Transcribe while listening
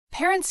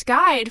Parent's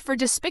Guide for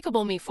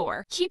Despicable Me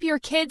 4. Keep your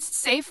kids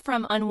safe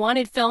from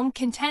unwanted film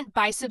content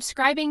by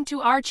subscribing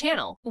to our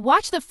channel.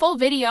 Watch the full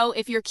video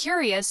if you're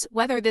curious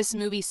whether this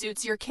movie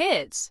suits your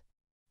kids.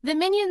 The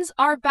Minions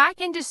are back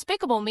in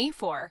Despicable Me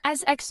 4.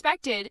 As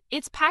expected,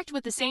 it's packed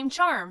with the same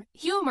charm,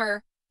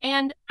 humor,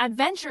 and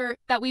adventure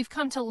that we've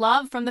come to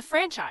love from the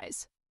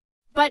franchise.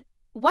 But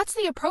what's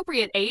the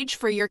appropriate age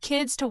for your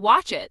kids to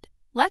watch it?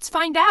 Let's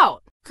find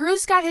out.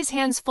 Gru's got his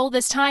hands full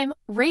this time,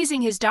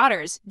 raising his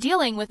daughters,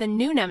 dealing with a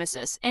new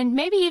nemesis, and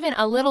maybe even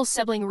a little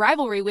sibling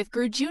rivalry with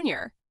Gru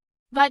Junior.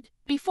 But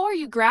before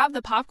you grab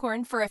the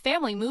popcorn for a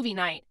family movie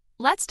night,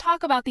 let's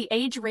talk about the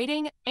age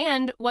rating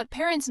and what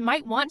parents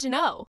might want to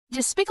know.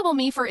 Despicable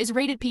Me 4 is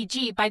rated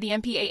PG by the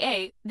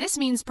MPAA. This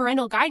means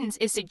parental guidance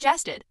is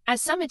suggested,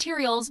 as some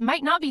materials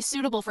might not be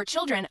suitable for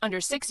children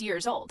under 6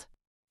 years old.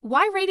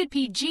 Why rated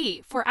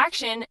PG? For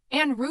action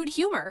and rude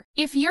humor.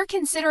 If you're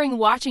considering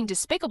watching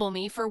Despicable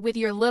Me 4 with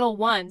your little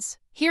ones,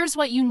 here's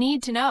what you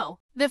need to know.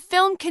 The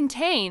film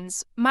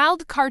contains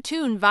mild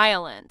cartoon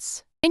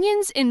violence,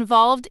 minions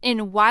involved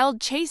in wild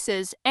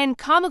chases and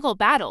comical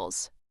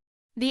battles.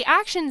 The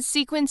action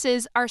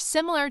sequences are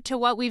similar to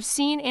what we've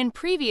seen in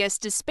previous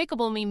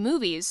Despicable Me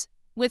movies,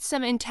 with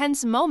some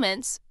intense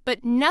moments,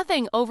 but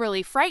nothing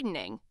overly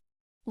frightening.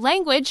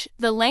 Language.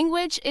 The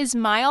language is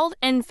mild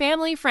and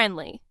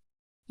family-friendly.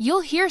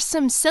 You'll hear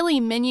some silly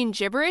minion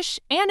gibberish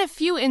and a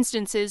few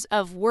instances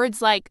of words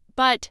like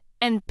butt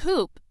and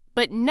poop,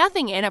 but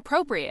nothing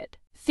inappropriate.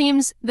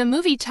 Themes. The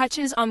movie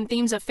touches on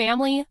themes of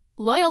family,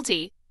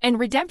 loyalty, and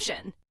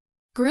redemption.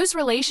 Gru's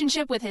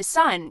relationship with his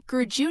son,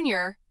 Gru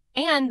Junior,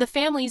 and the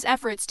family's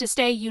efforts to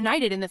stay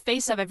united in the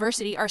face of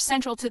adversity are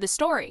central to the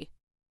story.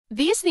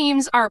 These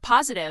themes are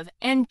positive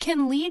and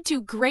can lead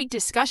to great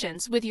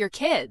discussions with your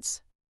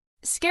kids.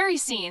 Scary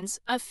scenes.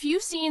 A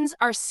few scenes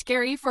are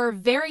scary for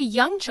very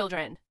young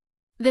children.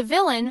 The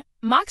villain,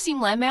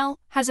 Maxime Le Mal,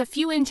 has a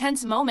few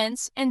intense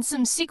moments, and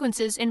some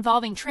sequences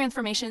involving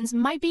transformations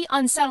might be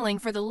unsettling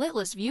for the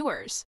littlest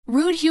viewers.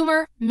 Rude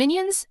humor,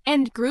 minions,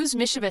 and Gru's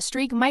mischievous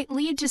streak might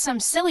lead to some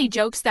silly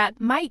jokes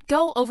that might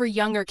go over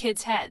younger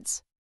kids'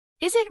 heads.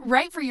 Is it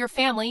right for your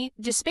family?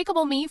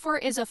 Despicable Me 4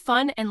 is a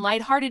fun and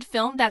lighthearted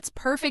film that's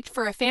perfect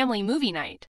for a family movie night.